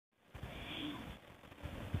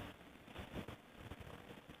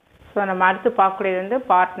So நம்ம அடுத்து பார்க்கக்கூடியது வந்து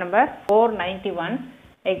பார்ட் நம்பர் 491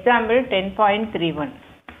 எக்ஸாம்பிள் 10.31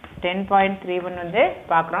 10.31 வந்து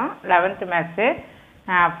பார்க்குறோம் 11th maths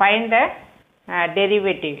find the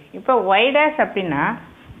derivative. இப்போ y dash அப்படின்னா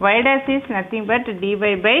y dash is nothing but dy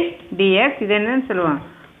by dx. இது என்னன்னு சொல்லுவோம்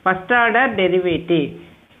first order derivative.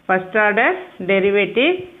 First order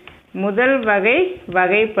derivative முதல் வகை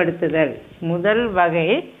வகைப்படுத்துதல். முதல் வகை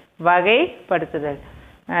வகைப்படுத்துதல்.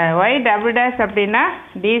 y double dash அப்படின்னா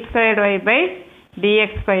d squared y by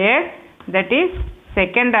dx squared, that is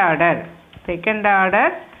second order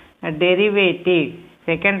derivative.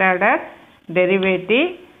 second order derivative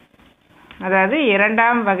அதாவது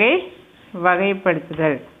இரண்டாம் வகை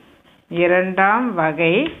வகைப்படுத்துதல். இரண்டாம்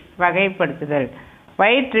வகை வகைப்படுத்துதல்.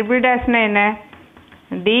 y triple dash என்ன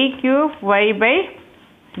d cube y by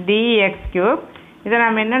dx cube. இதை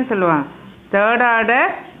நாம் என்னன்னு சொல்லுவோம் தேர்ட்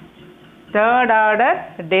ஆர்டர்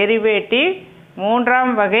டெரிவேட்டிவ்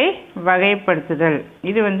மூன்றாம் வகை வகைப்படுத்துதல்.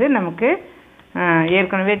 இது வந்து நமக்கு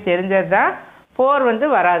ஏற்கனவே தெரிஞ்சது தான். 4 வந்து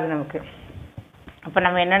வராது நமக்கு. அப்போ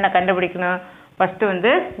நம்ம என்னென்ன கண்டுபிடிக்கணும்? ஃபஸ்ட்டு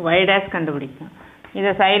வந்து y dash கண்டுபிடிக்கணும்.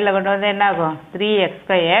 இதை சைடில் கொண்டு வந்து என்ன ஆகும் 3x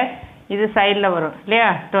ஸ்கொயர். இது சைடில் வரும் இல்லையா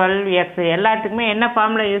 12x. எல்லாத்துக்குமே என்ன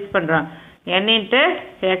ஃபார்முலா யூஸ் பண்ணுறோம் n into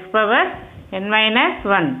x power n minus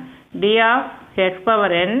 1 d of x power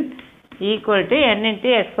n equal to n into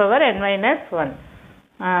x power n minus 1.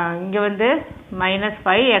 இங்கே வந்து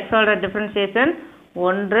 -5 xோட டிஃப்ரென்சியேஷன்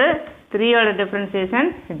 1, 3ஓட டிஃப்ரென்சியேஷன்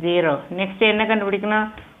 0. நெக்ஸ்ட் என்ன கண்டுபிடிக்கணும்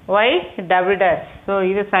y double dash. ஸோ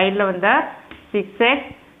இது சைடில் வந்தால் 6x,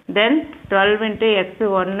 தென் 12 into x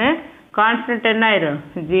 1, கான்ஸ்டன்ட் என்ன ஆயிரும்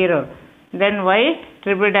 0. தென் y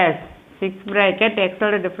triple dash 6 bracket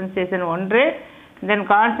xோட differentiation 1, தென்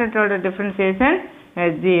கான்ஸ்டன்ட்டோட differentiation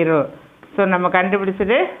 0. So நம்ம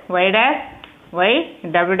கண்டுபிடிச்சது y dash, y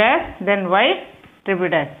double dash, then y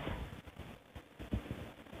triple dash.